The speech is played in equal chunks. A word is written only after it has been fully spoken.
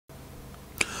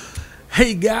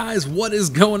Hey guys, what is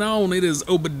going on? It is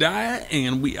Obadiah,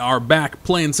 and we are back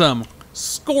playing some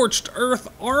Scorched Earth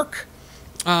Ark.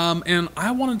 And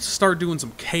I wanted to start doing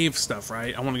some cave stuff,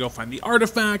 right? I want to go find the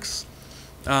artifacts.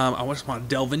 I just want to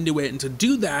delve into it, and to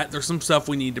do that, there's some stuff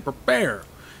we need to prepare.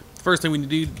 The first thing we need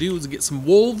to do is get some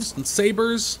wolves and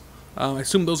sabers. I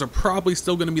assume those are probably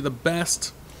still going to be the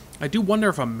best. I do wonder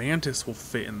if a mantis will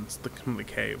fit in the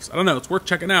caves. I don't know, it's worth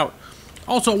checking out.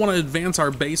 Also, I want to advance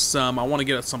our base some. I want to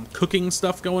get some cooking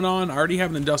stuff going on. I already have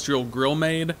an industrial grill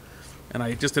made, and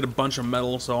I just did a bunch of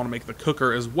metal, so I want to make the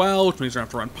cooker as well, which means I have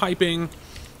to run piping.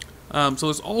 So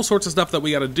there's all sorts of stuff that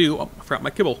we got to do. Oh, I forgot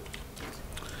my kibble.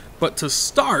 But to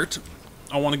start,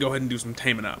 I want to go ahead and do some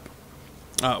taming up.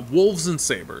 Wolves and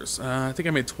sabers. I think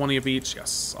I made 20 of each.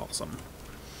 Yes, awesome.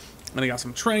 And I got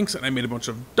some tranks, and I made a bunch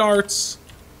of darts.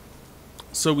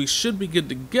 So we should be good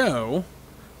to go.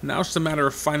 Now it's just a matter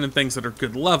of finding things that are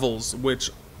good levels,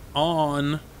 which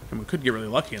and we could get really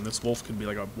lucky, and this wolf could be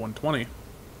like a 120.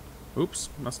 Oops,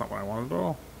 that's not what I wanted at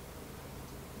all.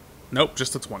 Nope,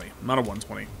 just a 20, not a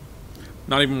 120.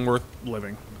 Not even worth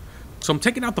living. So I'm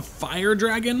taking out the fire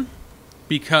dragon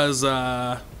because,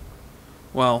 well,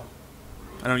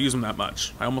 I don't use them that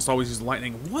much. I almost always use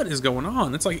lightning. What is going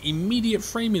on? It's like immediate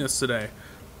framiness today.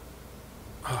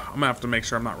 I'm gonna have to make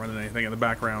sure I'm not running anything in the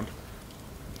background.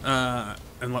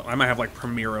 And I might have like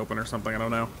Premiere open or something, I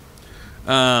don't know.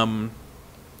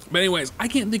 But anyways, I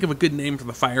can't think of a good name for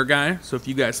the fire guy, so if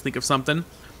you guys think of something,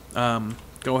 go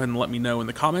ahead and let me know in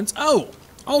the comments. Oh,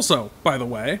 also, by the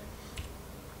way,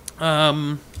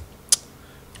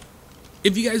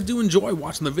 if you guys do enjoy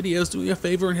watching the videos, do me a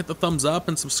favor and hit the thumbs up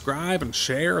and subscribe and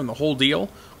share and the whole deal.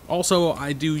 Also,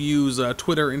 I do use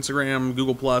Twitter, Instagram,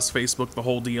 Google+, Facebook, the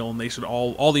whole deal, and they should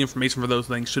all the information for those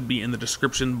things should be in the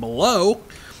description below.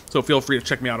 So feel free to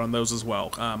check me out on those as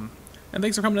well. And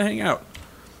thanks for coming to hang out.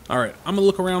 Alright, I'm going to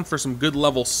look around for some good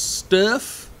level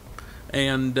stuff,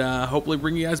 and hopefully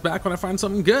bring you guys back when I find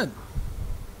something good.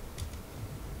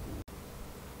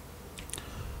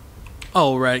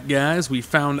 Alright guys, we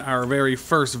found our very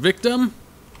first victim.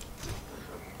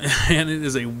 And it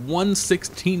is a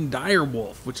 116 dire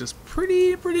wolf, which is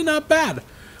pretty not bad.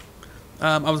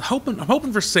 I'm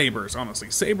hoping for sabers, honestly.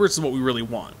 Sabers is what we really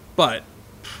want, but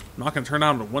I'm not gonna turn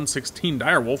out into 116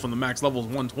 dire wolf when the max level is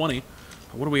 120.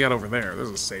 What do we got over there?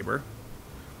 There's a saber.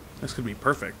 This could be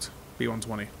perfect. Be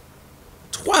 120.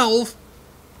 12? What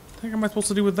the heck am I supposed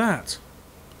to do with that?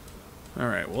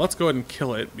 Alright, well let's go ahead and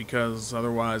kill it, because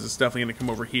otherwise it's definitely gonna come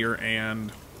over here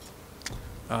and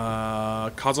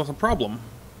cause us a problem.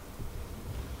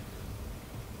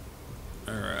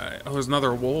 Alright. Oh, there's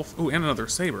another wolf. Ooh, and another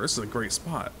saber. This is a great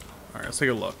spot. Alright, let's take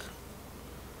a look.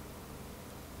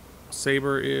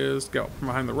 Saber is... Go from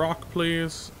behind the rock,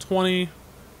 please. 20.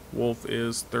 Wolf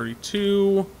is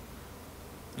 32.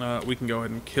 We can go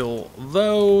ahead and kill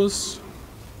those.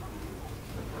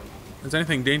 Is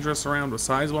anything dangerous around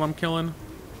besides what I'm killing?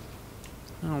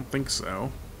 I don't think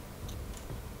so.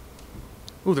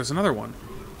 Ooh, there's another one.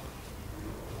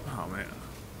 Oh, man.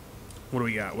 What do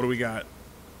we got? What do we got?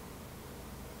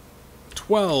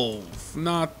 12.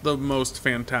 Not the most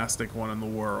fantastic one in the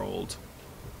world.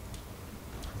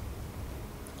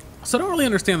 So I don't really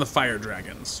understand the fire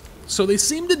dragons. So they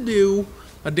seem to do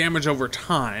a damage over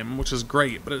time, which is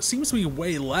great, but it seems to be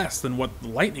way less than what the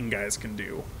lightning guys can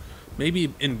do.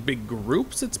 Maybe in big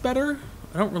groups it's better?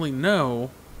 I don't really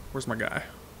know. Where's my guy?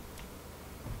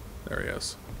 There he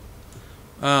is.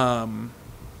 I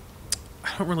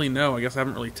don't really know. I guess I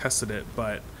haven't really tested it,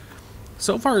 but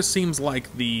so far it seems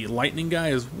like the lightning guy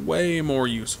is way more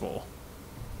useful.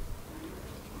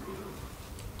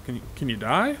 Can you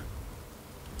die?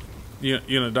 You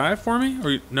gonna die for me?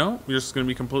 Or no? You're just gonna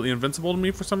be completely invincible to me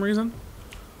for some reason?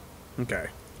 Okay.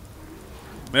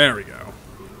 There we go.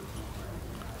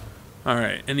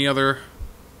 Alright, any other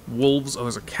wolves? Oh,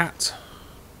 there's a cat.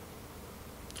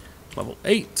 Level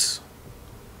 8.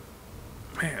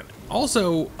 Man.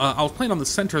 Also, I was playing on the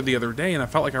center the other day, and I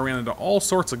felt like I ran into all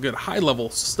sorts of good high-level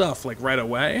stuff, like, right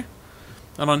away.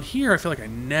 And on here, I feel like I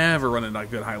never run into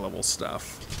good high-level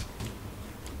stuff.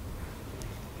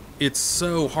 It's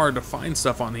so hard to find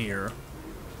stuff on here.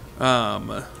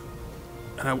 And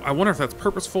I wonder if that's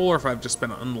purposeful, or if I've just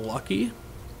been unlucky.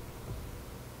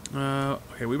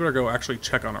 Okay, we better go actually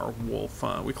check on our wolf.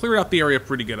 We cleared out the area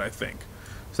pretty good, I think.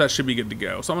 So that should be good to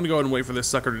go. So I'm going to go ahead and wait for this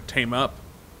sucker to tame up.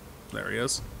 There he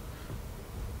is.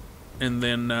 And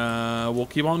then we'll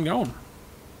keep on going.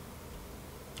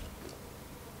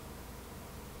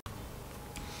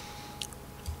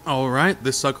 Alright,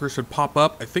 this sucker should pop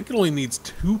up. I think it only needs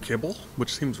 2 kibble,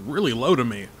 which seems really low to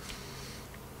me.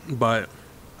 But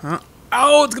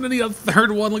Oh, it's gonna need a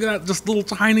third one. Look at that, just little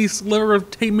tiny sliver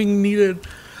of taming needed.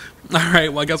 All right,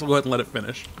 well, I guess we'll go ahead and let it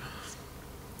finish.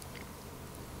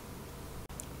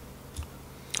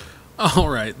 All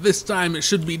right, this time it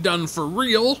should be done for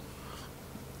real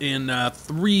in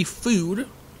 3 food.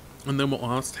 And then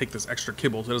let's take this extra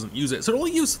kibble so it doesn't use it. So it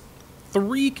only used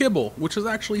 3 kibble, which is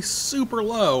actually super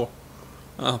low.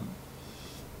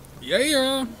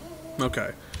 Yeah.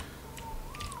 Okay.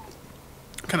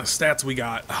 What kind of stats we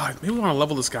got? Maybe we want to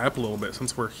level this guy up a little bit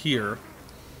since we're here.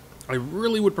 I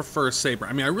really would prefer Saber.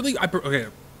 I mean, okay,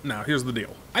 now here's the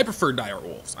deal. I prefer dire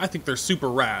wolves. I think they're super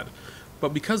rad.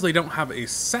 But because they don't have a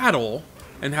saddle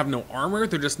and have no armor,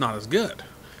 they're just not as good.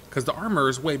 Because the armor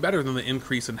is way better than the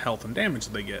increase in health and damage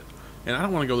that they get. And I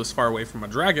don't want to go this far away from a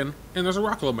dragon, and there's a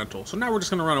rock elemental. So now we're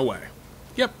just going to run away.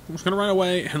 Yep, I'm just going to run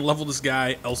away and level this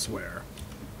guy elsewhere.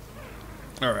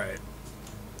 Alright.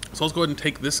 So let's go ahead and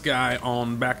take this guy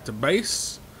on back to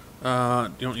base. You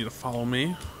don't need to follow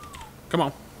me. Come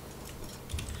on.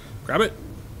 Grab it.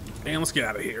 And let's get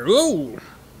out of here. Whoa!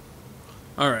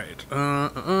 Alright.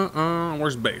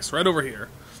 Where's base? Right over here.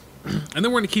 And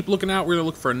then we're going to keep looking out. We're going to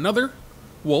look for another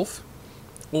wolf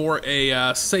or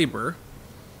a saber.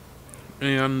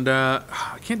 And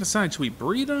I can't decide. Should we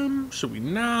breed them? Should we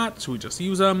not? Should we just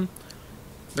use them?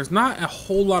 There's not a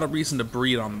whole lot of reason to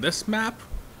breed on this map.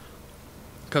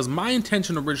 Because my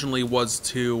intention originally was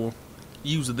to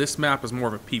use this map as more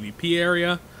of a PvP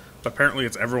area. But apparently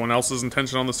it's everyone else's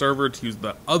intention on the server to use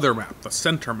the other map, the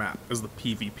center map, as the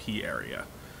PvP area.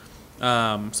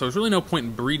 So there's really no point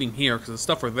in breeding here, because the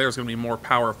stuff right there is going to be more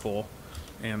powerful.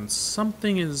 And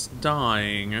something is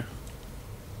dying,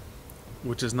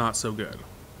 which is not so good.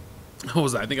 What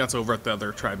was that? I think that's over at the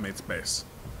other tribe mate's base.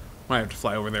 I have to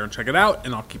fly over there and check it out,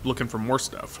 and I'll keep looking for more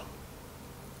stuff.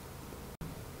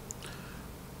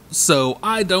 So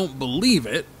I don't believe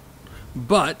it,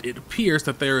 but it appears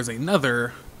that there is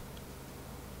another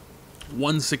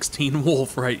 116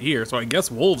 wolf right here. So I guess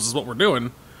wolves is what we're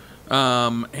doing.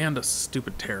 And a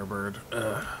stupid terror bird.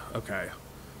 Okay.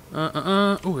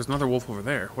 Oh, there's another wolf over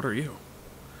there. What are you?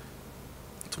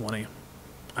 20.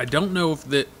 I don't know if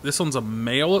this one's a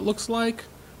male, it looks like.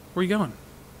 Where are you going?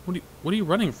 What are you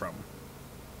running from?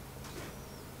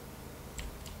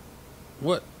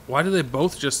 What? Why do they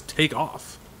both just take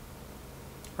off?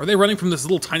 Are they running from this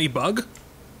little tiny bug?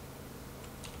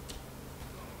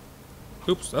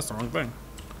 Oops, that's the wrong thing.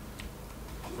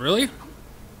 Really?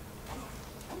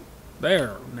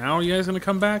 There. Now you guys gonna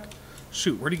come back?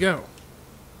 Shoot, where'd he go?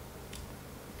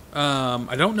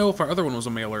 I don't know if our other one was a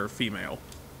male or a female.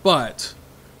 But,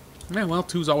 yeah, well,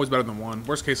 2's always better than 1.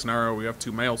 Worst case scenario, we have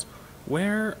 2 males.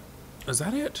 Where? Is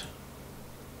that it?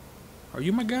 Are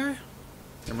you my guy?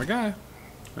 You're my guy.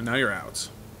 And now you're out.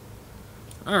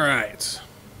 Alright.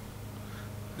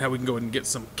 Now we can go ahead and get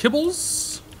some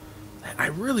kibbles. I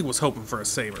really was hoping for a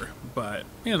saber, but,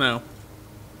 you know.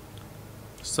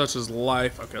 Such is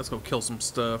life. Okay, let's go kill some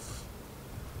stuff.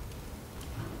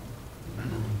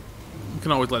 You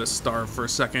can always let it starve for a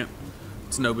second.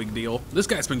 It's no big deal. This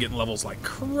guy's been getting levels like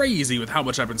crazy with how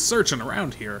much I've been searching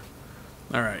around here.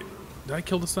 Alright. Did I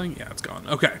kill this thing? Yeah, it's gone.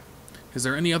 Okay. Is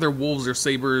there any other wolves or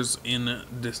sabers in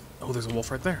this? Oh, there's a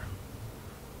wolf right there.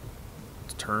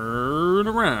 Let's turn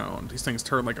around. These things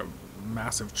turn like a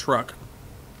massive truck.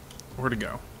 Where'd it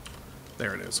go?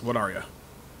 There it is. What are you?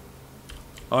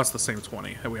 Oh, that's the same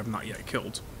 20 that we have not yet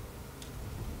killed.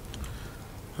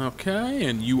 Okay,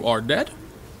 and you are dead.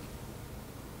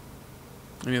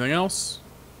 Anything else?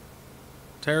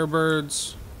 Terror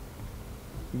birds.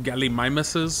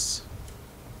 Gallimimuses.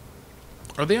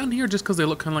 Are they on here just because they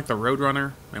look kind of like the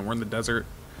Roadrunner and we're in the desert?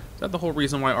 Is that the whole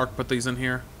reason why Ark put these in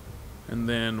here? And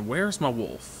then, where's my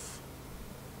wolf?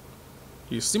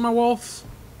 Do you see my wolf?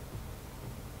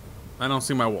 I don't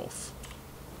see my wolf.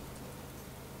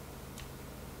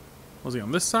 Was he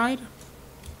on this side?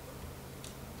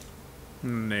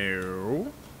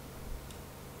 No.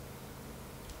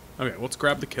 Okay, let's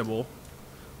grab the kibble.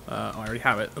 I already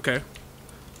have it. Okay.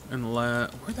 And where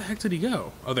the heck did he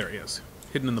go? Oh, there he is.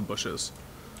 Hidden in the bushes.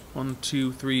 1,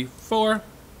 2, 3, 4.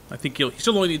 I think he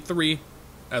should only need 3,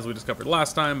 as we discovered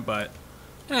last time, but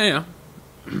yeah.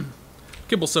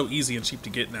 Kibble's so easy and cheap to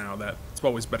get now that it's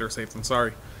always better safe than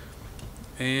sorry.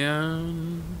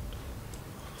 And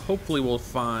hopefully we'll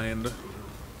find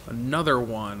another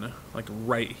one like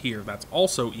right here that's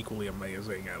also equally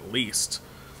amazing, at least.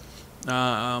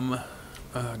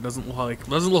 Doesn't look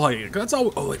like it. That's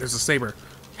all. Oh wait, there's a saber.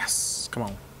 Yes, come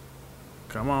on,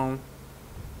 come on.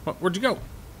 What? Where'd you go?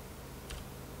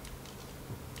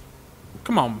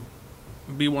 Come on,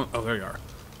 B1. Oh, there you are.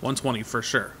 120 for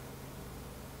sure.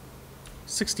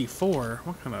 64?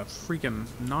 What kind of freaking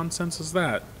nonsense is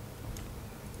that?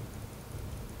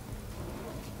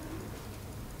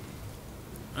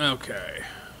 Okay.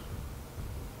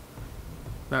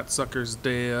 That sucker's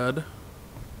dead.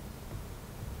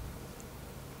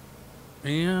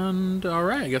 And,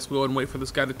 alright, I guess we'll go ahead and wait for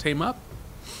this guy to tame up.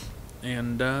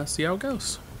 And see how it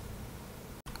goes.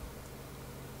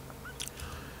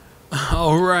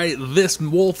 Alright, this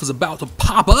wolf is about to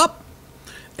pop up.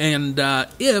 And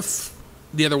if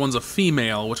the other one's a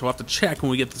female, which we'll have to check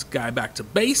when we get this guy back to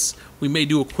base, we may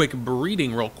do a quick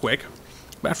breeding real quick.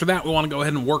 But after that, we want to go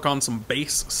ahead and work on some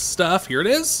base stuff. Here it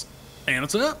is. And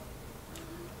it's up.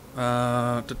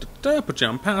 Put you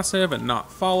on passive and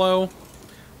not follow.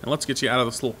 And let's get you out of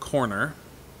this little corner.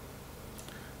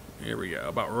 Here we go,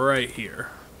 about right here.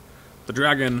 The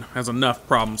dragon has enough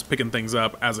problems picking things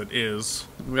up as it is.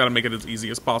 We gotta make it as easy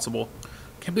as possible.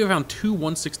 Can't believe I found two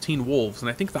 116 wolves,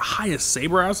 and I think the highest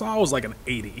saber I saw was like an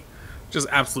 80. Just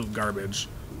absolute garbage.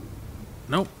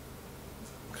 Nope.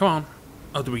 Come on.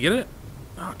 Oh, did we get it?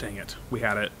 Oh, dang it. We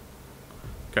had it.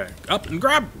 Okay, up and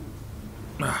grab!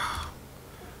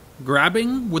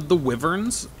 Grabbing with the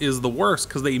wyverns is the worst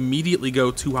because they immediately go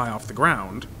too high off the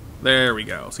ground. There we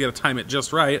go. So you gotta time it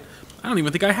just right. I don't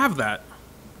even think I have that.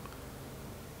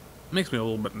 Makes me a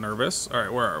little bit nervous.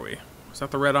 Alright, where are we? Is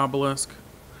that the red obelisk?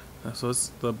 So it's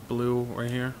the blue right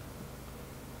here.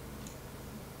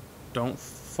 Don't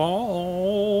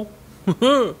fall.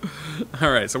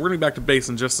 Alright, so we're gonna be back to base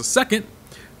in just a second.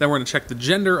 Then we're gonna check the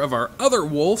gender of our other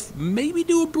wolf. Maybe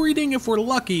do a breeding if we're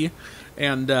lucky.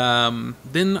 And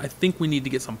then I think we need to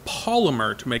get some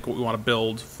polymer to make what we want to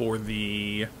build for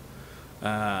the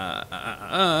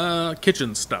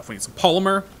kitchen stuff. We need some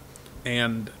polymer,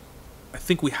 and I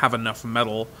think we have enough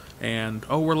metal. And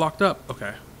oh, we're locked up.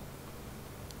 Okay.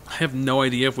 I have no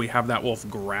idea if we have that wolf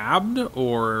grabbed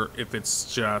or if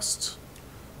it's just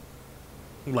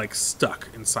like stuck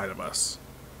inside of us.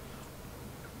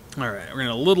 All right, we're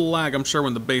gonna a little lag, I'm sure,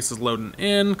 when the base is loading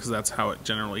in, because that's how it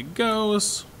generally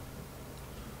goes.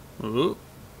 Ooh.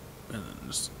 And then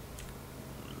just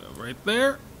go right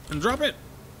there and drop it.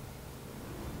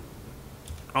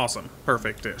 Awesome.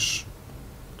 Perfect-ish.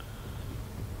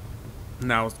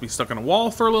 Now let's be stuck on a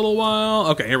wall for a little while.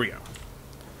 Okay, here we go.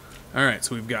 Alright,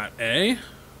 so we've got A.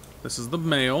 This is the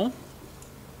male.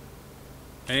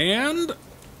 And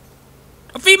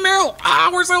a female!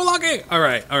 Ah, we're so lucky!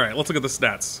 Alright, let's look at the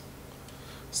stats.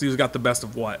 See who's got the best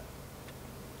of what.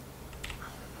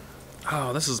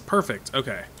 Oh, this is perfect.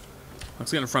 Okay.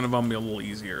 Let's get in front of them, be a little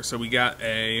easier. So we got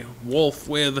a wolf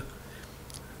with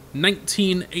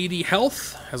 1980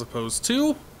 health, as opposed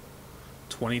to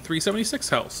 2376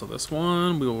 health. So this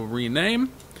one we will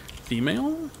rename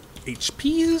female.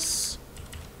 HPs.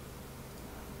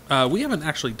 We haven't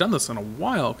actually done this in a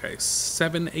while. Okay,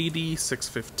 780,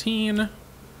 615.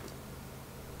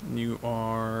 You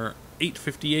are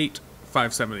 858,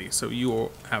 570. So you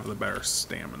will have the better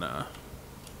stamina.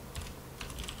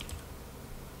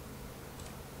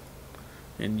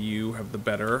 And you have the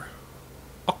better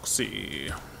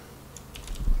oxy.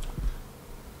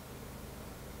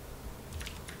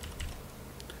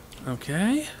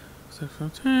 Okay.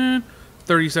 610,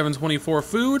 3724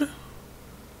 food.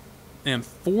 And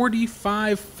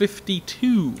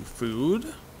 4552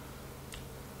 food.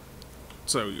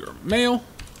 So you're male,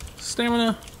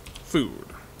 stamina, food.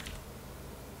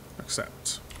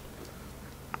 Accept.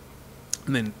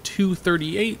 And then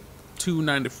 238,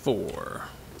 294.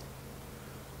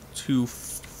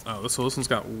 Oh, so this one's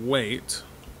got weight.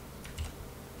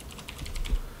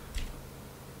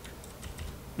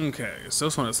 Okay, so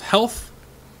this one is health.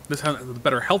 This has the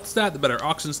better health stat, the better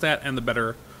oxygen stat, and the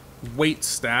better weight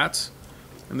stat.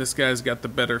 And this guy's got the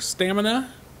better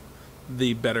stamina,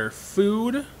 the better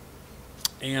food,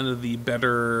 and the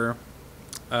better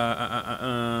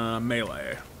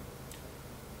melee.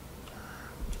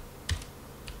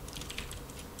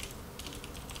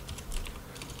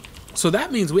 So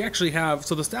that means we actually have,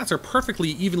 so the stats are perfectly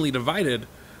evenly divided,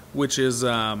 which is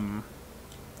kind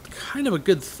of a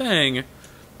good thing.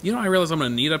 You know, I realize I'm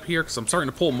going to need up here, because I'm starting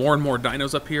to pull more and more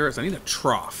dinos up here, is I need a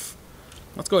trough.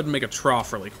 Let's go ahead and make a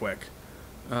trough really quick.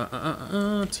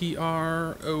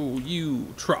 T-R-O-U,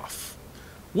 trough.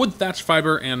 Wood, thatch,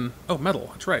 fiber, and, oh, metal,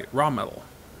 that's right, raw metal.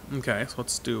 Okay, so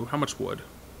let's do, how much wood?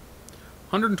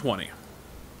 120.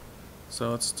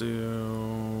 So let's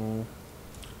do,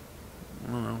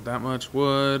 I don't know, that much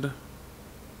wood.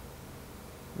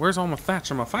 Where's all my thatch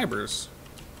and my fibers?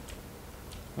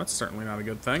 That's certainly not a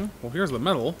good thing. Well, here's the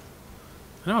metal.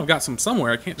 I know I've got some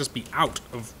somewhere. I can't just be out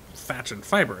of thatch and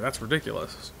fiber. That's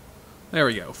ridiculous. There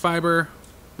we go. Fiber,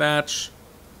 thatch,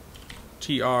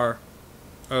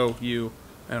 T-R-O-U.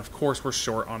 And of course, we're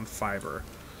short on fiber.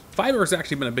 Fiber has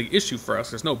actually been a big issue for us.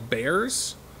 There's no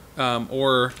bears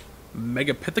or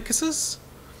megapithecus.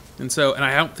 And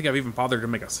I don't think I've even bothered to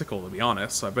make a sickle, to be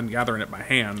honest. So I've been gathering it by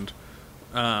hand.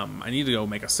 I need to go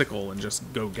make a sickle and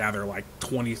just go gather like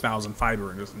 20,000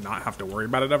 fiber and just not have to worry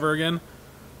about it ever again.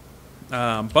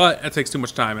 But it takes too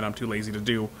much time and I'm too lazy to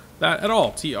do that at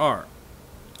all. TR.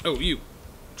 Oh, you.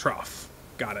 Trough.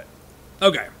 Got it.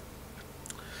 Okay.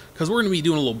 Because we're going to be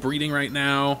doing a little breeding right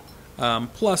now.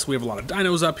 Plus, we have a lot of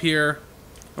dinos up here.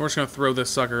 And we're just going to throw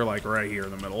this sucker like right here in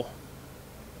the middle.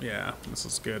 Yeah, this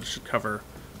is good. It should cover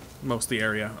most of the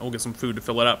area. We'll get some food to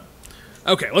fill it up.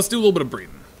 Okay, let's do a little bit of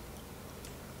breeding.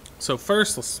 So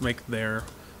first, let's make their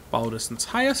follow distance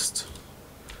highest.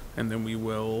 And then we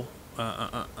will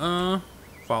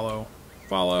follow,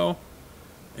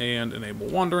 and enable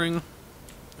wandering.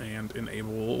 And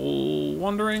enable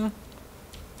wandering.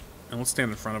 And let's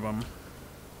stand in front of them.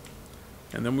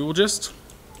 And then we will just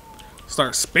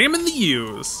start spamming the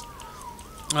U's.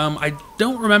 I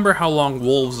don't remember how long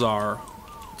wolves are,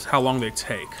 how long they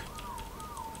take.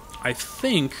 I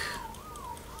think,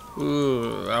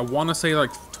 I want to say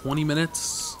like 20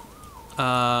 minutes.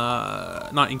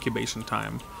 Not incubation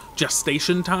time,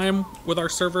 gestation time with our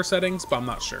server settings, but I'm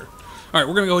not sure. All right,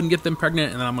 we're going to go ahead and get them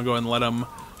pregnant, and then I'm going to go ahead and let them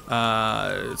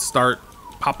start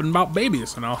popping about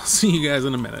babies, and I'll see you guys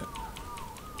in a minute.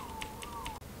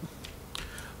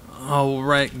 All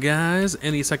right, guys,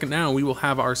 any second now, we will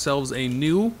have ourselves a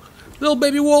new little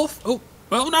baby wolf. Oh,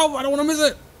 no, I don't want to miss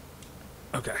it.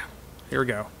 Okay, here we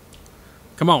go.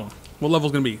 Come on, what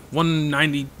level's going to be?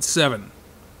 197.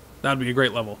 That'd be a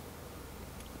great level.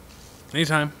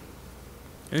 Anytime.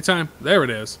 Anytime. There it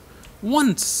is.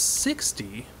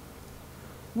 160?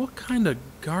 What kind of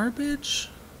garbage?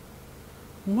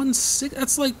 160?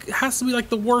 That's like, has to be like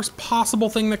the worst possible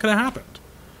thing that could have happened.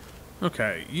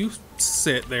 Okay, you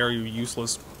sit there, you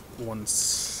useless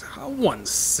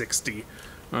 160.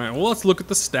 Alright, well, let's look at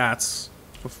the stats.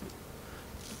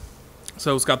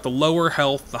 So it's got the lower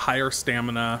health, the higher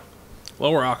stamina,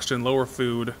 lower oxygen, lower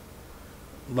food,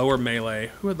 lower melee.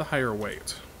 Who had the higher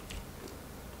weight?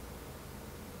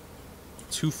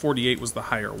 248 was the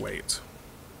higher weight.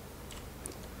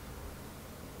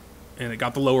 And it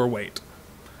got the lower weight.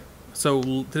 So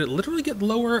did it literally get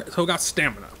lower? So it got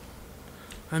stamina.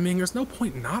 I mean, there's no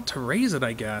point not to raise it,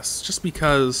 I guess. Just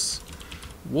because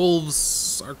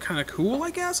wolves are kind of cool, I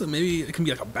guess. And maybe it can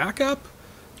be like a backup.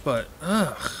 But,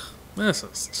 ugh. This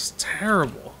is just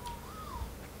terrible.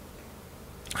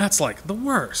 That's like the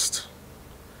worst.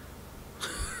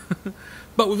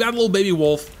 But we've got a little baby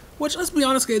wolf, which, let's be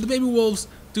honest, the baby wolves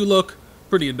do look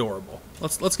pretty adorable.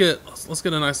 Let's get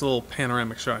a nice little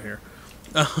panoramic shot here.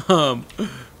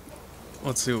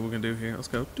 Let's see what we can do here. Let's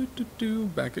go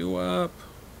back you up.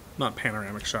 Not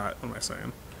panoramic shot. What am I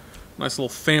saying? Nice little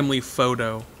family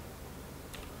photo.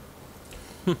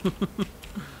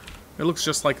 It looks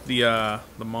just like the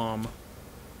mom.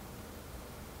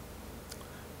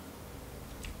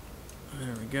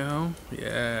 There we go.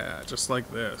 Yeah, just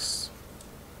like this.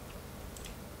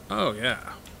 Oh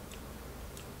yeah.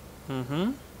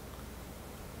 Mm-hmm.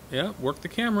 Yeah, work the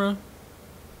camera.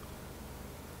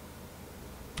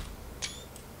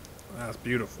 That's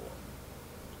beautiful.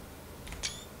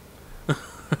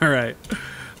 All right.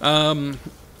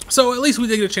 So at least we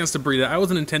did get a chance to breed it. I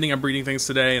wasn't intending on breeding things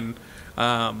today, and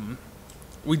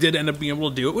we did end up being able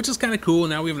to do it, which is kind of cool.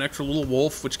 Now we have an extra little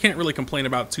wolf, which can't really complain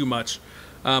about too much.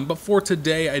 But for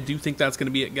today, I do think that's going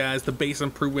to be it, guys. The base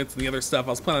improvements and the other stuff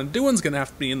I was planning on doing is going to have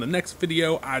to be in the next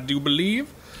video, I do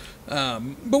believe.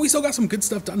 But we still got some good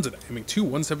stuff done today. I mean, 2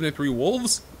 173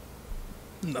 wolves,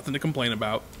 nothing to complain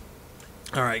about.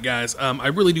 All right, guys, I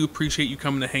really do appreciate you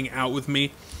coming to hang out with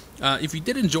me. If you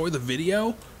did enjoy the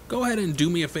video, go ahead and do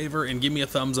me a favor and give me a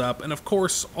thumbs up. And, of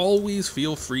course, always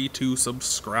feel free to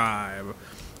subscribe.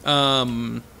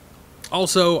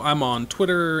 Also, I'm on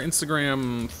Twitter,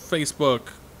 Instagram, Facebook,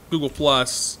 Google+,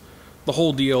 the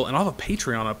whole deal. And I'll have a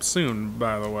Patreon up soon,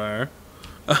 by the way.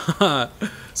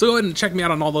 So go ahead and check me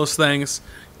out on all those things.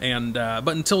 And but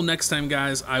until next time,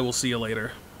 guys, I will see you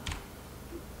later.